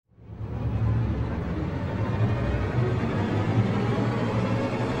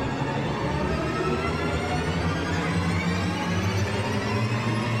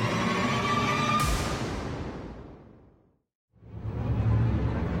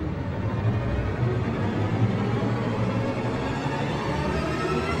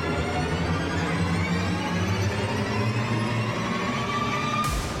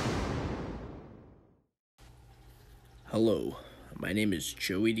Hello, my name is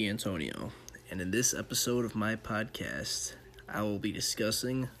Joey D'Antonio, and in this episode of my podcast, I will be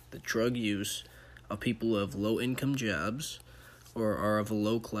discussing the drug use of people who have low-income jobs, or are of a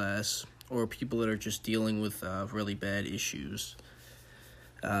low class, or people that are just dealing with really bad issues.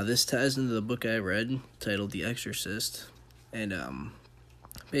 This ties into the book I read, titled The Exorcist, and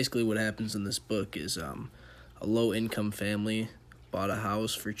basically what happens in this book is a low-income family bought a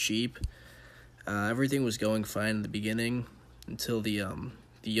house for cheap. Everything was going fine in the beginning until the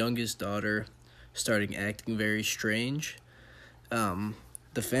youngest daughter started acting very strange.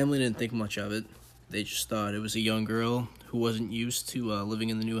 The family didn't think much of it. They just thought it was a young girl who wasn't used to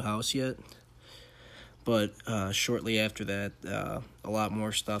living in the new house yet. But shortly after that, a lot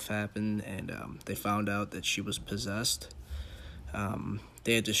more stuff happened, and they found out that she was possessed.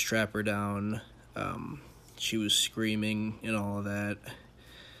 They had to strap her down. She was screaming and all of that.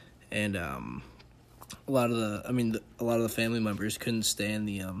 And a lot of the family members couldn't stand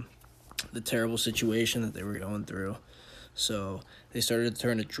the terrible situation that they were going through. So they started to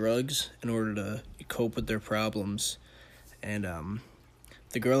turn to drugs in order to cope with their problems. And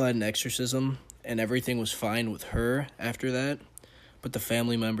the girl had an exorcism, and everything was fine with her after that. But the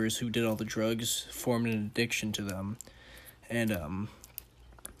family members who did all the drugs formed an addiction to them. And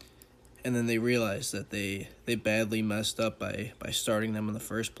then they realized that they badly messed up by starting them in the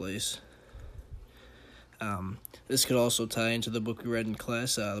first place. This could also tie into the book we read in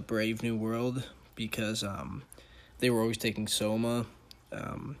class, The Brave New World, because they were always taking Soma,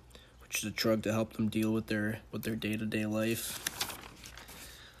 which is a drug to help them deal with their day-to-day life.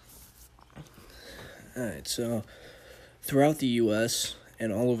 Alright, so throughout the U.S.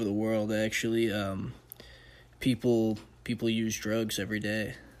 and all over the world, actually, people use drugs every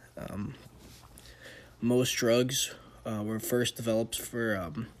day. Most drugs were first developed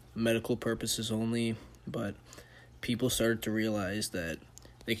for medical purposes only, but people started to realize that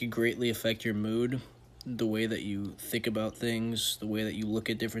they could greatly affect your mood, the way that you think about things, the way that you look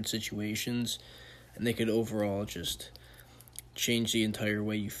at different situations, and they could overall just change the entire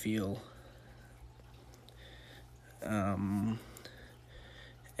way you feel.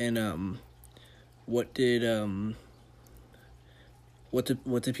 What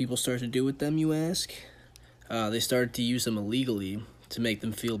did people start to do with them, you ask? They started to use them illegally to make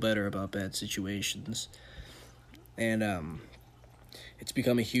them feel better about bad situations. And it's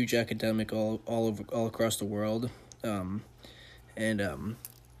become a huge epidemic all across the world. Who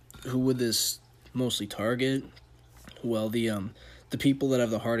would this mostly target? Well, the people that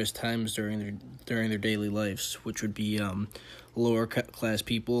have the hardest times during their daily lives, which would be lower class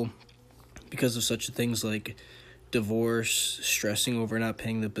people, because of such things like divorce, stressing over not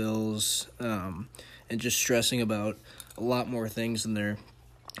paying the bills, and just stressing about a lot more things in their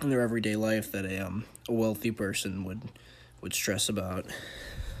everyday life that a wealthy person would stress about.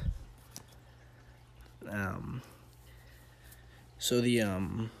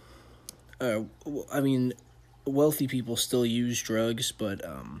 Wealthy people still use drugs, but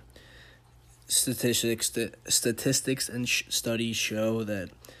statistics and studies show that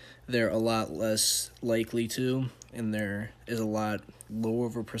they're a lot less likely to, and there is a lot lower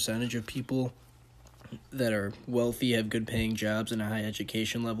of a percentage of people that are wealthy, have good paying jobs, and a high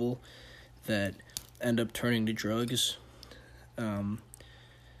education level that end up turning to drugs. Some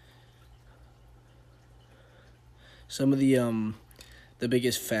of the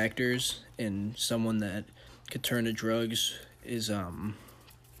biggest factors in someone that could turn to drugs is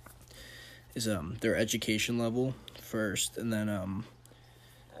their education level first, and then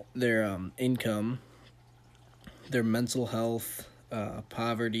their income, their mental health,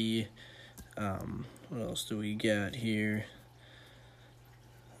 poverty. What else do we got here?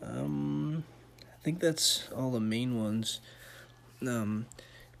 I think that's all the main ones.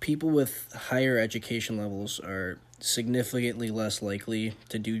 People with higher education levels are significantly less likely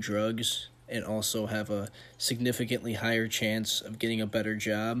to do drugs and also have a significantly higher chance of getting a better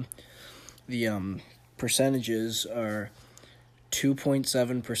job. The percentages are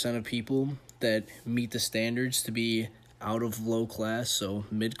 2.7% of people that meet the standards to be out of low class, so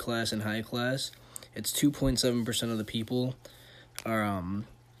mid class and high class. It's 2.7% of the people are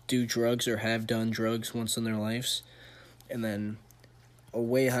do drugs or have done drugs once in their lives, and then a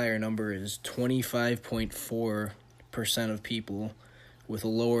way higher number is 25.4% of people with a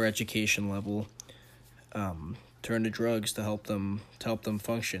lower education level turn to drugs to help them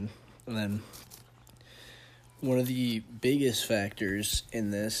function. And then one of the biggest factors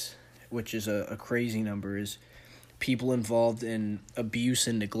in this, which is a crazy number, is people involved in abuse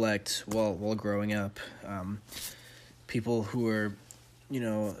and neglect while growing up. People who are,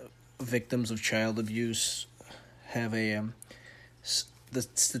 victims of child abuse have the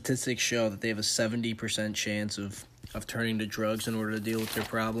statistics show that they have a 70% chance of turning to drugs in order to deal with their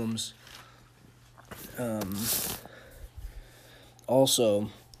problems. Also,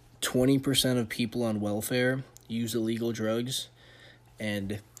 20% of people on welfare use illegal drugs,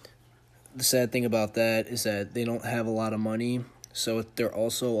 and the sad thing about that is that they don't have a lot of money, so they're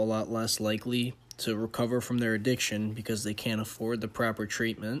also a lot less likely to recover from their addiction because they can't afford the proper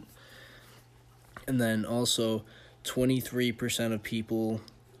treatment. And then also 23% of people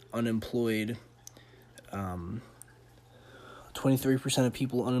unemployed, 23% of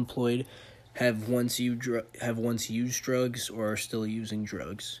people unemployed have once used drugs or are still using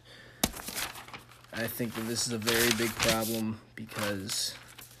drugs. I think that this is a very big problem because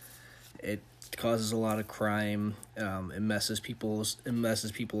it causes a lot of crime. It messes people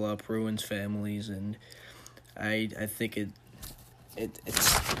up, ruins families, and I think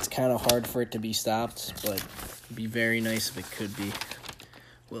it's kind of hard for it to be stopped, but it'd be very nice if it could be.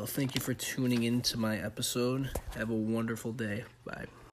 Well, thank you for tuning in to my episode. Have a wonderful day. Bye.